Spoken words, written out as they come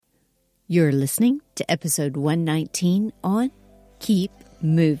You're listening to episode 119 on Keep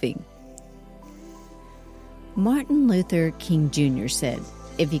Moving. Martin Luther King Jr. said,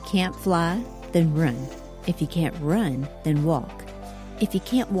 "If you can't fly, then run. If you can't run, then walk. If you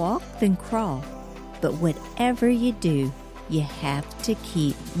can't walk, then crawl. But whatever you do, you have to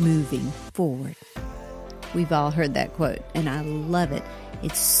keep moving forward." We've all heard that quote, and I love it.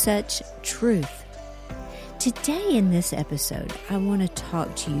 It's such truth. Today in this episode, I want to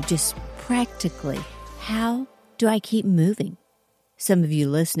talk to you just practically, how do I keep moving? Some of you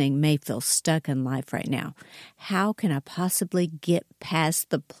listening may feel stuck in life right now. How can I possibly get past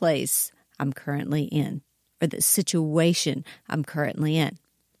the place I'm currently in or the situation I'm currently in?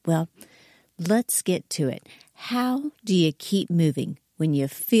 Well, let's get to it. How do you keep moving when you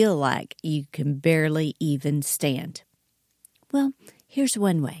feel like you can barely even stand? Well, here's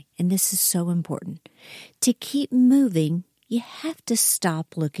one way, and this is so important. To keep moving, you have to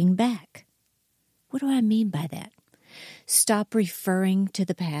stop looking back. What do I mean by that? Stop referring to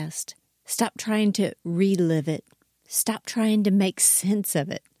the past. Stop trying to relive it. Stop trying to make sense of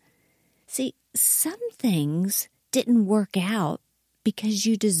it. See, some things didn't work out because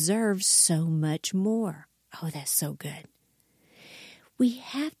you deserve so much more. Oh, that's so good. We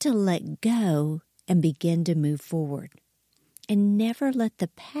have to let go and begin to move forward, and never let the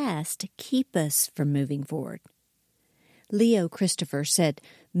past keep us from moving forward. Leo Christopher said,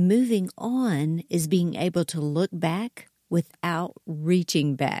 "Moving on is being able to look back without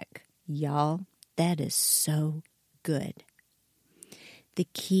reaching back." Y'all, that is so good. The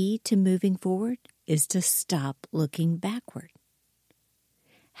key to moving forward is to stop looking backward.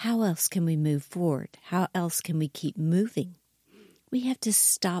 How else can we move forward? How else can we keep moving? We have to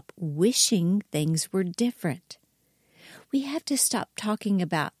stop wishing things were different. We have to stop talking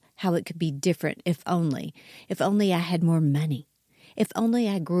about how it could be different if only I had more money, if only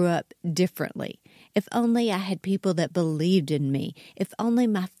I grew up differently, if only I had people that believed in me, if only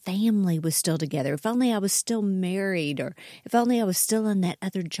my family was still together, if only I was still married, or if only I was still in that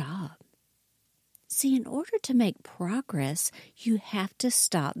other job. See, in order to make progress, you have to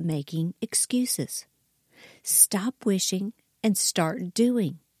stop making excuses. Stop wishing and start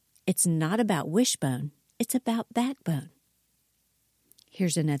doing. It's not about wishbone, it's about backbone.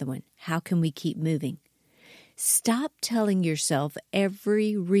 Here's another one. How can we keep moving? Stop telling yourself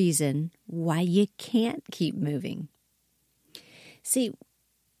every reason why you can't keep moving. See,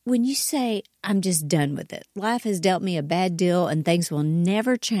 when you say, "I'm just done with it. Life has dealt me a bad deal and things will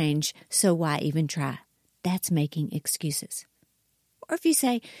never change, so why even try?" That's making excuses. Or if you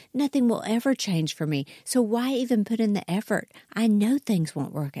say, "Nothing will ever change for me, so why even put in the effort? I know things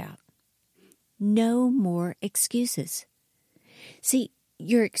won't work out." No more excuses. See,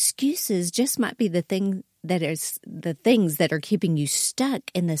 your excuses just might be the things that are keeping you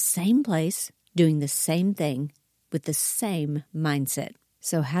stuck in the same place, doing the same thing with the same mindset.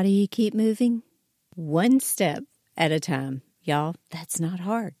 So how do you keep moving? One step at a time. Y'all, that's not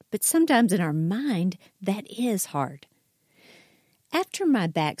hard. But sometimes in our mind, that is hard. After my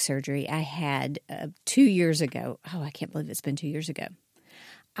back surgery I had 2 years ago, I can't believe it's been 2 years ago,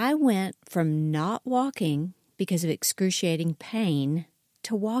 I went from not walking because of excruciating pain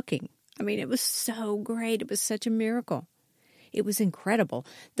to walking. I mean, it was so great. It was such a miracle. It was incredible.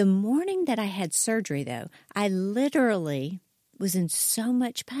 The morning that I had surgery, though, I literally was in so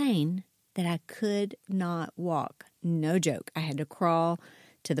much pain that I could not walk. No joke. I had to crawl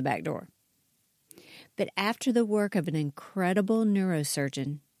to the back door. But after the work of an incredible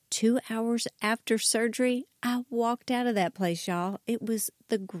neurosurgeon, 2 hours after surgery, I walked out of that place, y'all. It was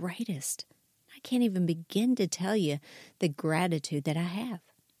the greatest. I can't even begin to tell you the gratitude that I have.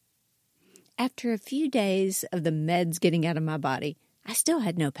 After a few days of the meds getting out of my body, I still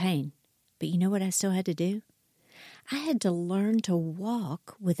had no pain. But you know what I still had to do? I had to learn to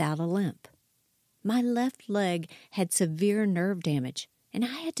walk without a limp. My left leg had severe nerve damage, and I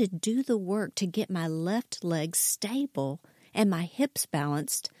had to do the work to get my left leg stable and my hips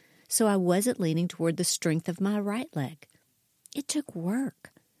balanced so I wasn't leaning toward the strength of my right leg. It took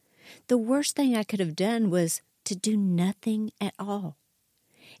work. The worst thing I could have done was to do nothing at all.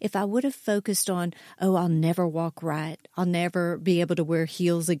 If I would have focused on, I'll never walk right, I'll never be able to wear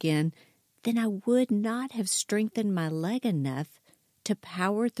heels again, then I would not have strengthened my leg enough to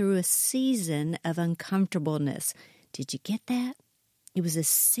power through a season of uncomfortableness. Did you get that? It was a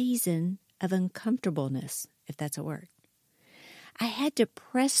season of uncomfortableness, if that's a word. I had to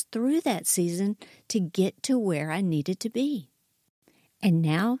press through that season to get to where I needed to be. And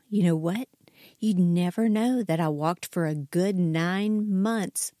now, you know what? You'd never know that I walked for a good 9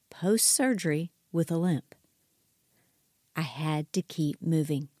 months post-surgery with a limp. I had to keep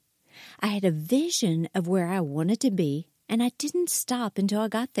moving. I had a vision of where I wanted to be, and I didn't stop until I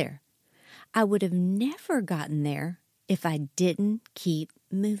got there. I would have never gotten there if I didn't keep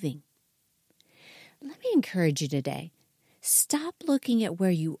moving. Let me encourage you today. Stop looking at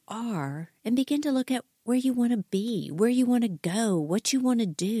where you are and begin to look at where you want to be, where you want to go, what you want to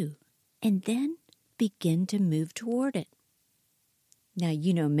do, and then begin to move toward it. Now,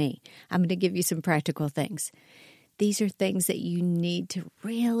 you know me. I'm going to give you some practical things. These are things that you need to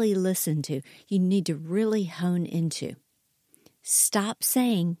really listen to. You need to really hone into. Stop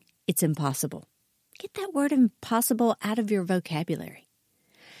saying it's impossible. Get that word impossible out of your vocabulary.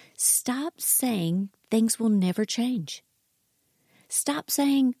 Stop saying things will never change. Stop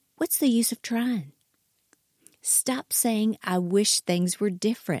saying, what's the use of trying? Stop saying, I wish things were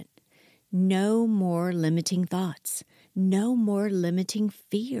different. No more limiting thoughts. No more limiting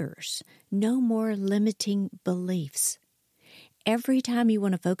fears. No more limiting beliefs. Every time you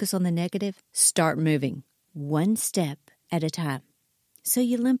want to focus on the negative, start moving, one step at a time. So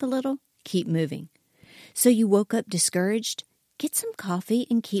you limp a little, keep moving. So you woke up discouraged, get some coffee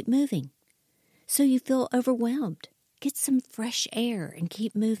and keep moving. So you feel overwhelmed, get some fresh air and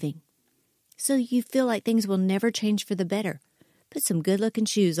keep moving. So you feel like things will never change for the better, put some good-looking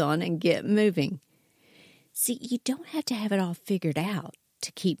shoes on and get moving. See, you don't have to have it all figured out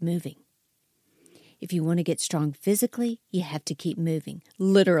to keep moving. If you want to get strong physically, you have to keep moving.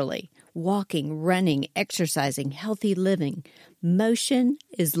 Literally, walking, running, exercising, healthy living. Motion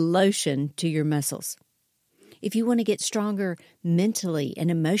is lotion to your muscles. If you want to get stronger mentally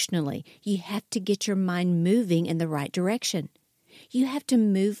and emotionally, you have to get your mind moving in the right direction. You have to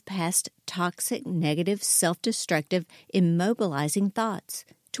move past toxic, negative, self-destructive, immobilizing thoughts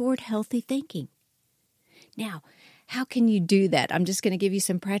toward healthy thinking. Now, how can you do that? I'm just going to give you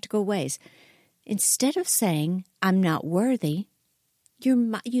some practical ways. Instead of saying, I'm not worthy,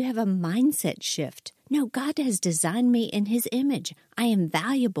 you have a mindset shift. No, God has designed me in His image. I am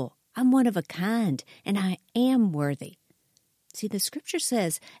valuable. I'm one of a kind, and I am worthy. See, the scripture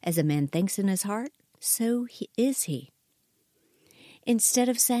says, as a man thinks in his heart, so is he. Instead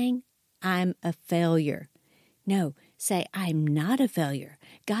of saying, I'm a failure, no, say, I'm not a failure.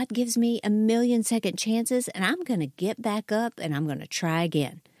 God gives me 1,000,000 second chances, and I'm going to get back up, and I'm going to try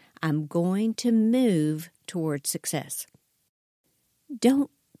again. I'm going to move towards success.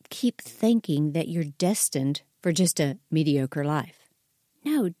 Don't keep thinking that you're destined for just a mediocre life.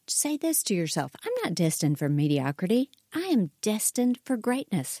 No, say this to yourself. I'm not destined for mediocrity. I am destined for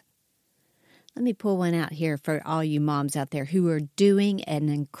greatness. Let me pull one out here for all you moms out there who are doing an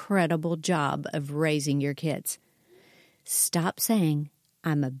incredible job of raising your kids. Stop saying,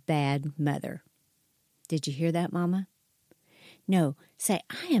 I'm a bad mother. Did you hear that, Mama? No, say,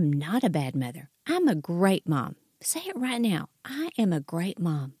 I am not a bad mother. I'm a great mom. Say it right now. I am a great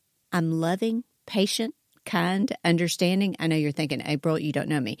mom. I'm loving, patient, kind, understanding. I know you're thinking, April, you don't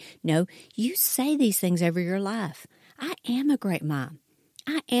know me. No, you say these things over your life. I am a great mom.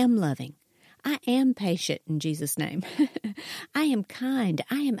 I am loving. I am patient in Jesus' name. I am kind.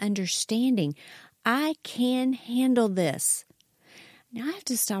 I am understanding. I can handle this. Now I have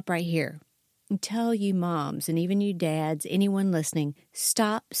to stop right here and tell you moms and even you dads, anyone listening,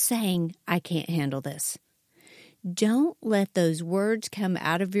 stop saying, I can't handle this. Don't let those words come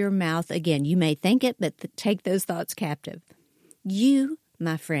out of your mouth again. You may think it, but take those thoughts captive. You,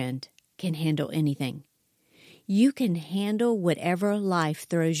 my friend, can handle anything. You can handle whatever life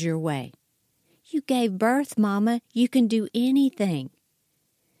throws your way. You gave birth, Mama. You can do anything.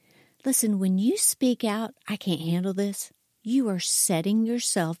 Listen, when you speak out, I can't handle this, you are setting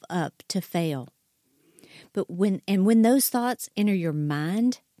yourself up to fail. But when those thoughts enter your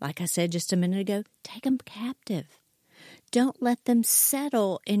mind, like I said just a minute ago, take them captive. Don't let them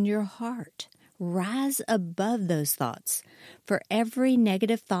settle in your heart. Rise above those thoughts. For every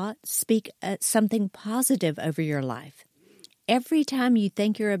negative thought, speak something positive over your life. Every time you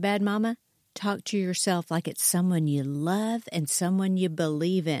think you're a bad mama, talk to yourself like it's someone you love and someone you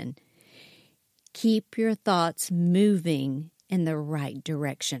believe in. Keep your thoughts moving in the right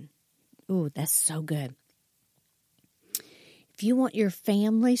direction. Ooh, that's so good. If you want your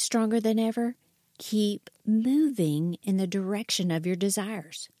family stronger than ever, keep moving in the direction of your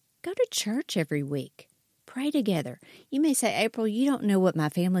desires. Go to church every week. Pray together. You may say, April, you don't know what my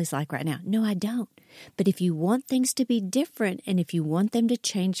family's like right now. No, I don't. But if you want things to be different and if you want them to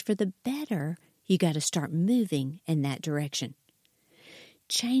change for the better, you got to start moving in that direction.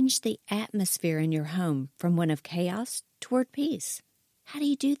 Change the atmosphere in your home from one of chaos toward peace. How do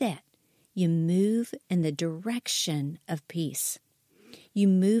you do that? You move in the direction of peace. You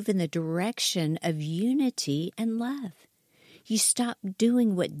move in the direction of unity and love. You stop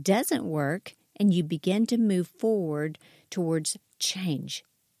doing what doesn't work and you begin to move forward towards change.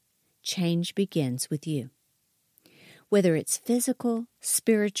 Change begins with you. Whether it's physical,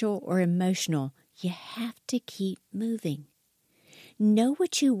 spiritual, or emotional, you have to keep moving. Know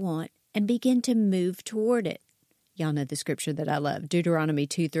what you want and begin to move toward it. Y'all know the scripture that I love, Deuteronomy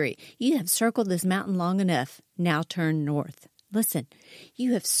 2:3. You have circled this mountain long enough. Now turn north. Listen,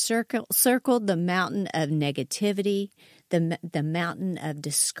 you have circled the mountain of negativity, the mountain of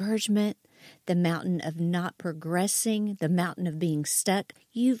discouragement, the mountain of not progressing, the mountain of being stuck.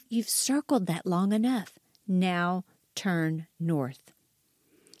 You've circled that long enough. Now turn north.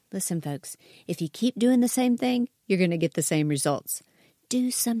 Listen, folks, if you keep doing the same thing, you're going to get the same results. Do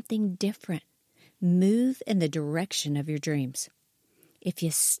something different. Move in the direction of your dreams. If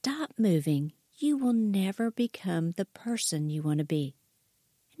you stop moving, you will never become the person you want to be.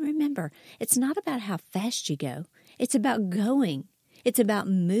 And remember, it's not about how fast you go. It's about going. It's about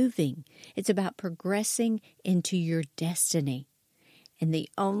moving. It's about progressing into your destiny. And the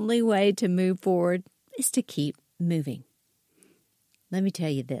only way to move forward is to keep moving. Let me tell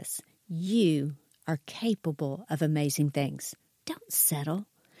you this. You are capable of amazing things. Don't settle.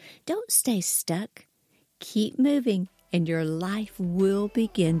 Don't stay stuck. Keep moving, and your life will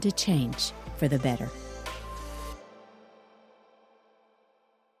begin to change for the better.